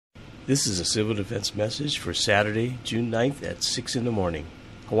This is a civil defense message for Saturday, June 9th at 6 in the morning.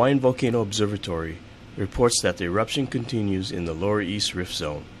 Hawaiian Volcano Observatory reports that the eruption continues in the lower east rift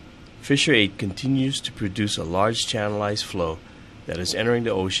zone. Fissure 8 continues to produce a large channelized flow that is entering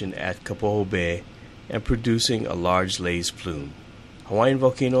the ocean at Kapoho Bay and producing a large laze plume. Hawaiian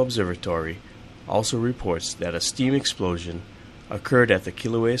Volcano Observatory also reports that a steam explosion occurred at the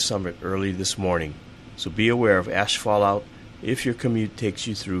Kilauea summit early this morning, so be aware of ash fallout if your commute takes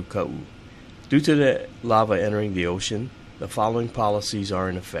you through Ka'u. Due to the lava entering the ocean, the following policies are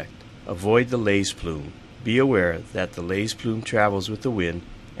in effect. Avoid the laze plume. Be aware that the laze plume travels with the wind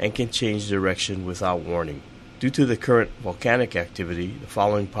and can change direction without warning. Due to the current volcanic activity, the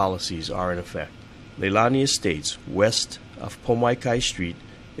following policies are in effect. Leilani Estates, west of Pomaikai Street,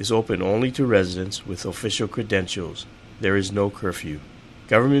 is open only to residents with official credentials. There is no curfew.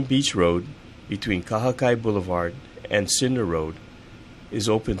 Government Beach Road, between Kahakai Boulevard and Cinder Road, is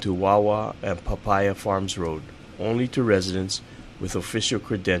open to Wawa and Papaya Farms Road, only to residents with official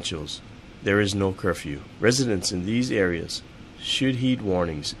credentials. There is no curfew. Residents in these areas should heed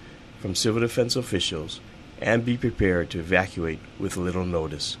warnings from civil defense officials and be prepared to evacuate with little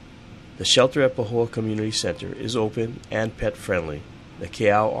notice. The shelter at Pahoa Community Center is open and pet-friendly. The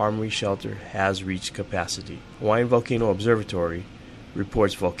Keao Armory Shelter has reached capacity. Hawaiian Volcano Observatory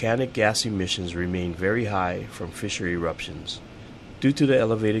reports volcanic gas emissions remain very high from fissure eruptions. Due to the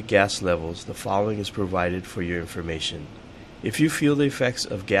elevated gas levels, the following is provided for your information. If you feel the effects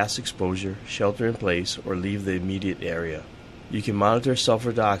of gas exposure, shelter in place or leave the immediate area. You can monitor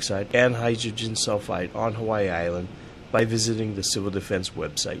sulfur dioxide and hydrogen sulfide on Hawaii Island by visiting the Civil Defense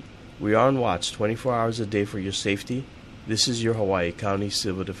website. We are on watch 24 hours a day for your safety. This is your Hawaii County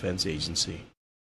Civil Defense Agency.